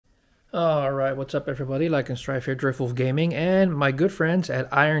Alright, what's up everybody? Lycan-Strife here, Driftwolf Gaming, and my good friends at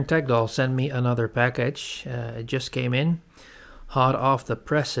Irontechdoll sent me another package. It just came in, hot off the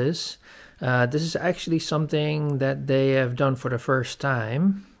presses. This is actually something that they have done for the first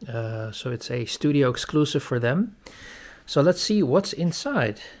time, so it's a studio exclusive for them. So let's see what's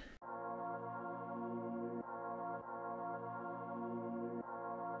inside.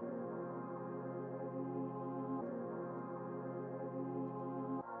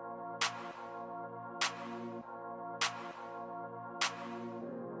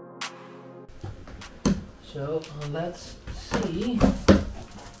 So let's see.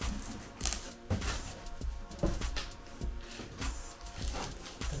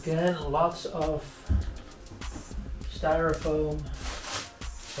 Again, lots of styrofoam,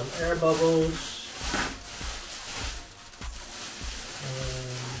 some air bubbles.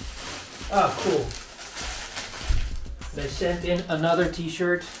 Cool. They sent in another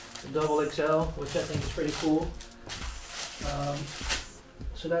t-shirt, double XL, which I think is pretty cool.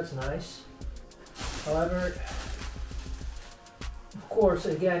 So that's nice. However, of course,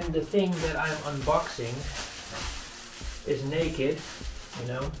 again, the thing that I'm unboxing is naked, you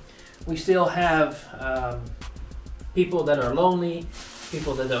know. We still have people that are lonely,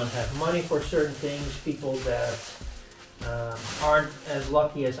 people that don't have money for certain things, people that aren't as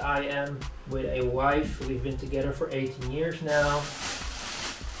lucky as I am with a wife. We've been together for 18 years now,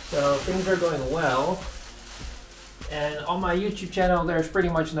 so things are going well. And on my YouTube channel there's pretty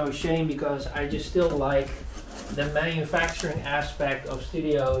much no shame, because I just still like the manufacturing aspect of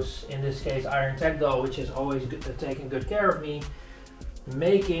studios, in this case Irontechdoll, which has always taken good care of me,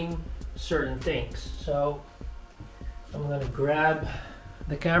 making certain things. So I'm gonna grab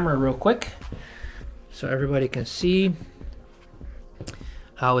the camera real quick so everybody can see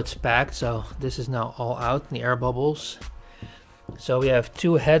how it's packed. So this is now all out in the air bubbles. So we have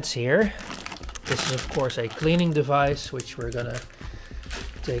two heads here. This is of course a cleaning device, which we're gonna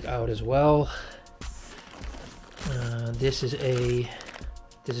take out as well. This is a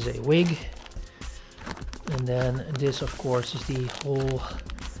wig, and then this of course is the whole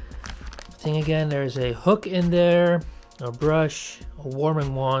thing again. There's a hook in there, a brush, a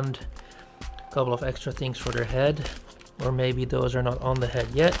warming wand, a couple of extra things for their head, or maybe those are not on the head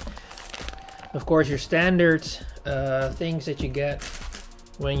yet. Of course, your standard things that you get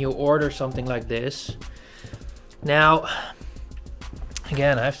when you order something like this. Now,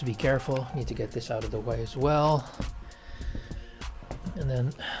 again, I have to be careful. I need to get this out of the way as well. And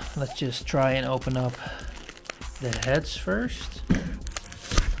then let's just try and open up the heads first.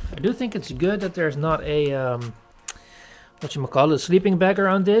 I do think it's good that there's not a whatchamacallit, sleeping bag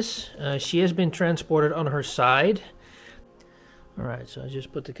around this. She has been transported on her side. Alright, so I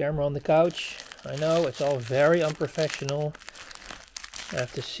just put the camera on the couch. I know it's all very unprofessional. I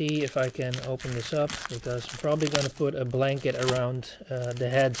have to see if I can open this up, because I'm probably going to put a blanket around the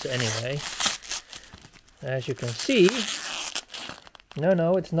heads anyway. As you can see,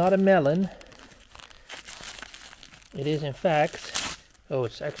 no, it's not a melon. It is in fact, oh,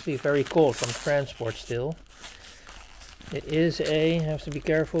 it's actually very cold from transport still. It is a, I have to be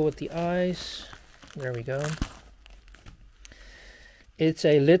careful with the eyes. There we go. It's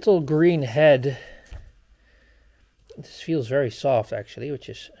a little green head. This feels very soft actually, which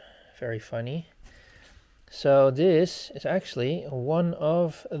is very funny. So this is actually one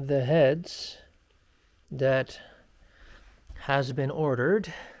of the heads that has been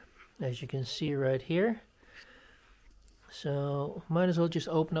ordered, as you can see right here. So might as well just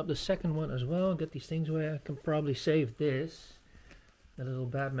open up the second one as well, get these things away. I can probably save this, the little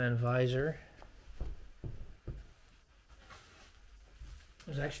Batman visor.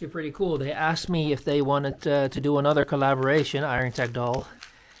 It was actually pretty cool. They asked me if they wanted to do another collaboration, Irontechdoll,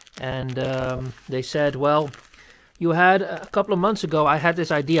 and they said, well, you had a couple of months ago, I had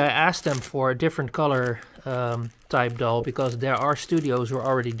this idea. I asked them for a different color type doll, because there are studios who are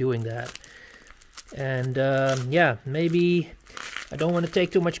already doing that. And yeah, maybe, I don't want to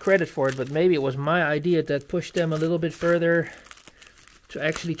take too much credit for it, but maybe it was my idea that pushed them a little bit further to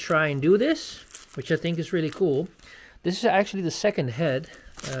actually try and do this, which I think is really cool. This is actually the second head,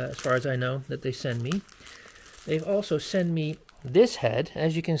 as far as I know, that they send me. They've also sent me this head.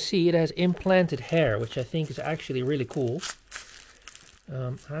 As you can see, it has implanted hair, which I think is actually really cool.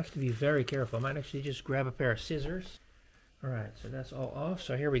 I have to be very careful. I might actually just grab a pair of scissors. Alright, so that's all off.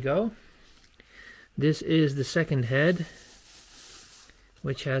 So here we go. This is the second head,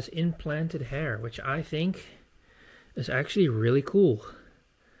 which has implanted hair, which I think is actually really cool.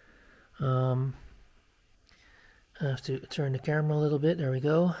 I have to turn the camera a little bit. There we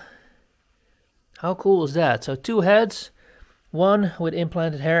go. How cool is that? So two heads, One with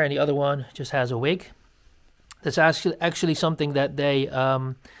implanted hair and the other one just has a wig. That's actually something that they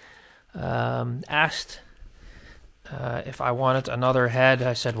asked if I wanted another head.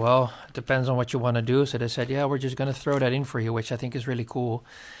 I said, well, it depends on what you want to do. So they said, yeah, we're just going to throw that in for you, which I think is really cool.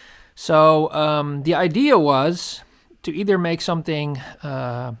 So the idea was to either make something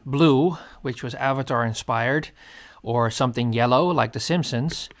blue, which was Avatar inspired, or something yellow like The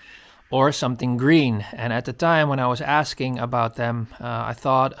Simpsons, or something green. And at the time when I was asking about them, I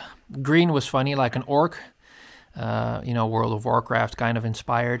thought green was funny, like an orc, you know, World of Warcraft kind of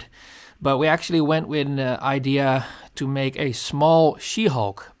inspired. But we actually went with an idea to make a small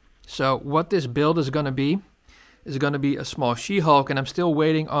She-Hulk. So what this build is going to be a small She-Hulk, and I'm still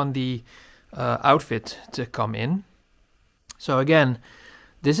waiting on the outfit to come in. So again,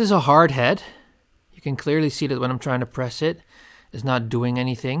 this is a hard head. You can clearly see that when I'm trying to press it, it's not doing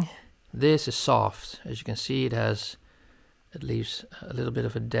anything. This is soft. As you can see, it leaves a little bit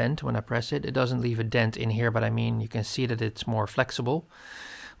of a dent when I press it. It doesn't leave a dent in here, but I mean, you can see that it's more flexible,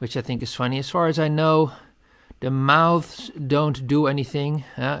 which I think is funny. As far as I know, the mouths don't do anything.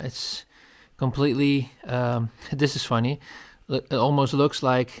 It's completely, this is funny. It almost looks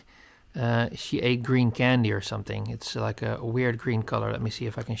like she ate green candy or something. It's like a weird green color. Let me see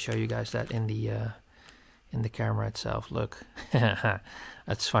if I can show you guys that in the camera itself. Look,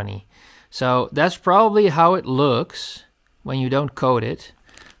 that's funny. So that's probably how it looks when you don't coat it.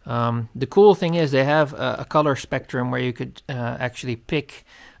 The cool thing is they have a color spectrum where you could actually pick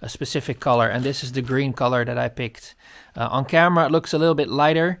a specific color, and this is the green color that I picked. On camera it looks a little bit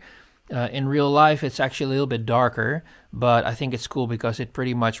lighter. In real life it's actually a little bit darker, but I think it's cool because it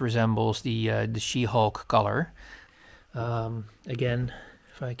pretty much resembles the She-Hulk color. Again,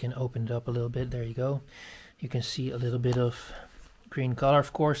 if I can open it up a little bit, there you go. You can see a little bit of green color.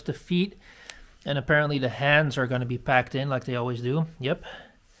 Of course the feet and apparently the hands are going to be packed in like they always do. Yep.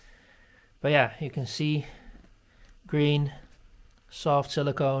 But yeah, you can see green, soft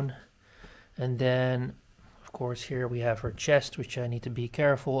silicone, and then of course here we have her chest, which I need to be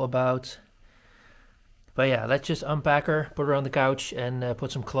careful about. But yeah, let's just unpack her, put her on the couch, and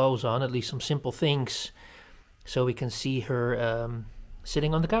put some clothes on, at least some simple things, so we can see her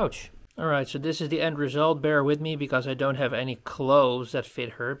sitting on the couch. Alright, so this is the end result. Bear with me because I don't have any clothes that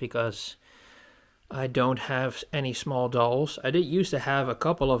fit her, because I don't have any small dolls. I did used to have a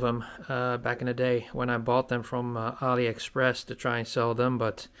couple of them back in the day when I bought them from AliExpress to try and sell them,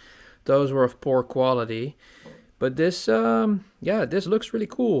 but those were of poor quality. But this, yeah, this looks really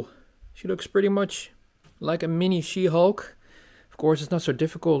cool. She looks pretty much like a mini She-Hulk. Of course, it's not so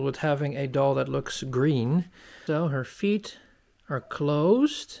difficult with having a doll that looks green. So her feet are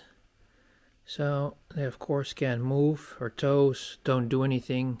closed, so they of course can't move. Her toes don't do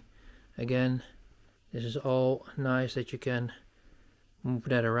anything. Again, this is all nice that you can move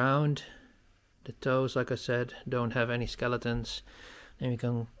that around. The toes, like I said, don't have any skeletons. Then we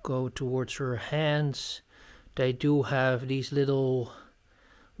can go towards her hands. They do have these little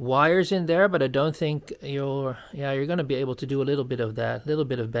wires in there, but I don't think you're going to be able to do a little bit of that, little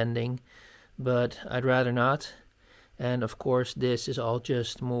bit of bending, but I'd rather not. And of course this is all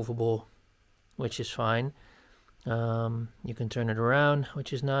just movable, which is fine. You can turn it around,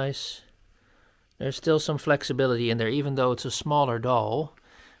 which is nice. There's still some flexibility in there, even though it's a smaller doll,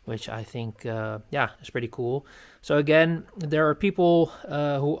 which I think, yeah, is pretty cool. So again, there are people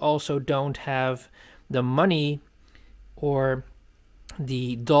who also don't have the money or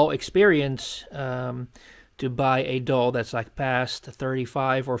the doll experience to buy a doll that's like past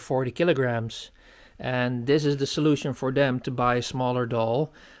 35 or 40 kilograms. And this is the solution for them, to buy a smaller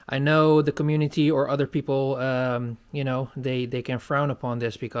doll. I know the community or other people, you know, they can frown upon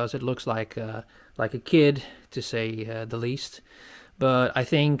this because it looks like a kid, to say the least. But I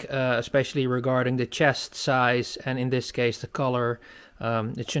think, especially regarding the chest size and in this case the color,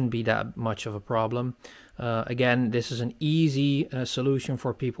 it shouldn't be that much of a problem. Again, this is an easy solution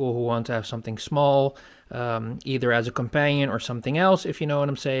for people who want to have something small, either as a companion or something else, if you know what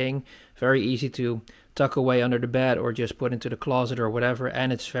I'm saying. Very easy to tuck away under the bed or just put into the closet or whatever,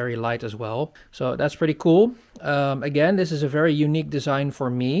 and it's very light as well. So that's pretty cool. Again, this is a very unique design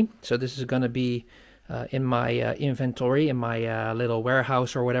for me, so this is going to be in my inventory, in my little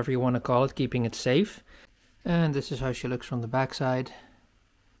warehouse or whatever you want to call it, keeping it safe. And this is how she looks from the backside.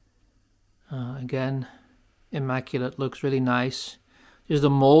 Again, immaculate, looks really nice. Just the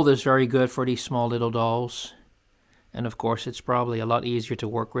mold is very good for these small little dolls. And of course it's probably a lot easier to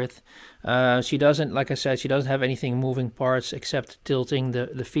work with. She doesn't, like I said, she doesn't have anything moving parts except tilting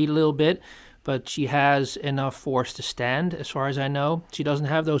the feet a little bit. But she has enough force to stand, as far as I know. She doesn't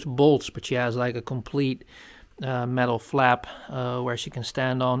have those bolts, but she has like a complete metal flap where she can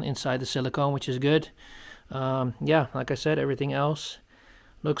stand on inside the silicone, which is good. Yeah, like I said, everything else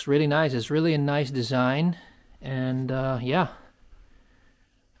looks really nice. It's really a nice design, and yeah,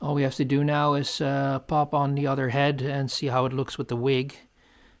 all we have to do now is pop on the other head and see how it looks with the wig,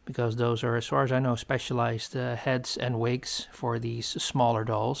 because those are, as far as I know, specialized heads and wigs for these smaller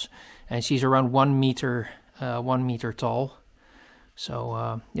dolls. And she's around 1 meter tall.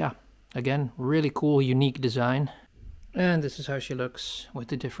 So yeah, again, really cool, unique design. And this is how she looks with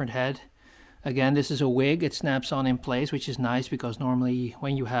the different head. Again, this is a wig. It snaps on in place, which is nice, because normally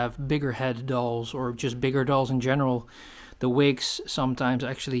when you have bigger head dolls or just bigger dolls in general, the wigs sometimes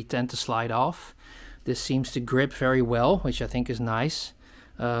actually tend to slide off. This seems to grip very well, which I think is nice.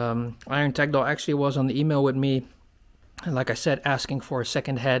 Irontechdoll actually was on the email with me, and like I said, asking for a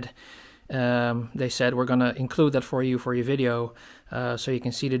second head. They said, we're gonna include that for your video, so you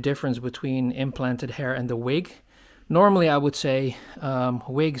can see the difference between implanted hair and the wig. Normally I would say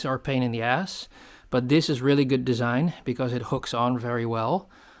wigs are a pain in the ass, but this is really good design because it hooks on very well.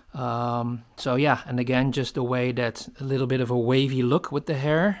 So yeah, and again, just the way that a little bit of a wavy look with the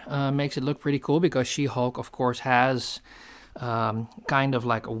hair makes it look pretty cool, because She-Hulk of course has kind of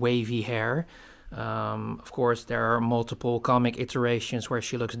like a wavy hair. Of course there are multiple comic iterations where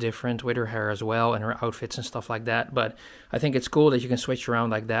she looks different with her hair as well, and her outfits and stuff like that, but I think it's cool that you can switch around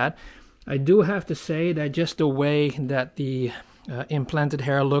like that. I do have to say that just the way that the implanted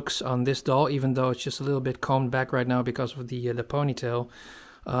hair looks on this doll, even though it's just a little bit combed back right now because of the ponytail,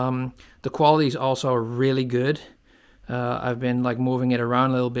 the quality is also really good. I've been like moving it around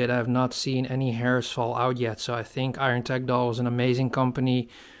a little bit. I have not seen any hairs fall out yet, so I think Irontechdoll is an amazing company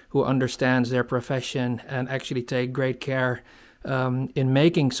who understands their profession and actually take great care in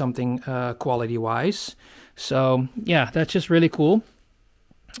making something quality wise. So yeah, that's just really cool.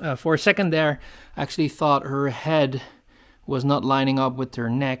 For a second there, I actually thought her head was not lining up with her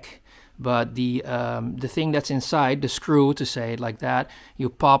neck, but the thing that's inside, the screw, to say it like that, you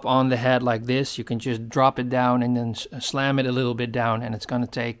pop on the head like this. You can just drop it down and then slam it a little bit down, and it's going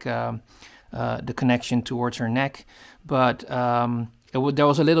to take the connection towards her neck. But there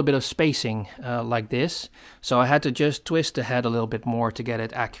was a little bit of spacing like this, so I had to just twist the head a little bit more to get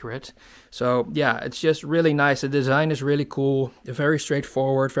it accurate. So yeah, it's just really nice. The design is really cool, very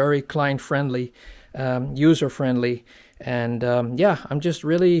straightforward, very client-friendly, user-friendly, and yeah, I'm just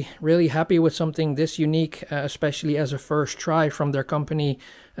really happy with something this unique, especially as a first try from their company,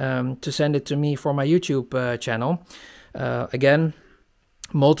 to send it to me for my YouTube channel. Again,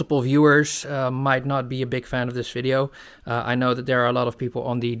 multiple viewers might not be a big fan of this video. I know that there are a lot of people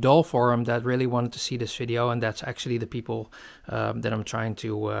on the doll forum that really wanted to see this video, and that's actually the people that I'm trying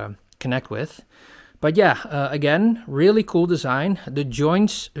to connect with. But yeah, again, really cool design. The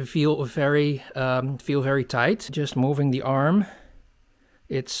joints feel very tight. Just moving the arm,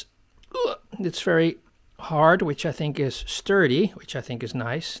 it's very hard, which I think is sturdy, which I think is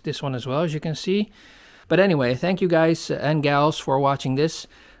nice. This one as well, as you can see. But anyway, thank you guys and gals for watching this.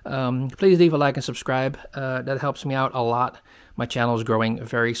 Please leave a like and subscribe. That helps me out a lot. My channel is growing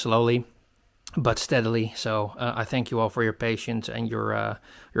very slowly but steadily, so I thank you all for your patience and your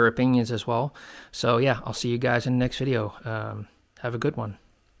opinions as well. So yeah, I'll see you guys in the next video. Have a good one.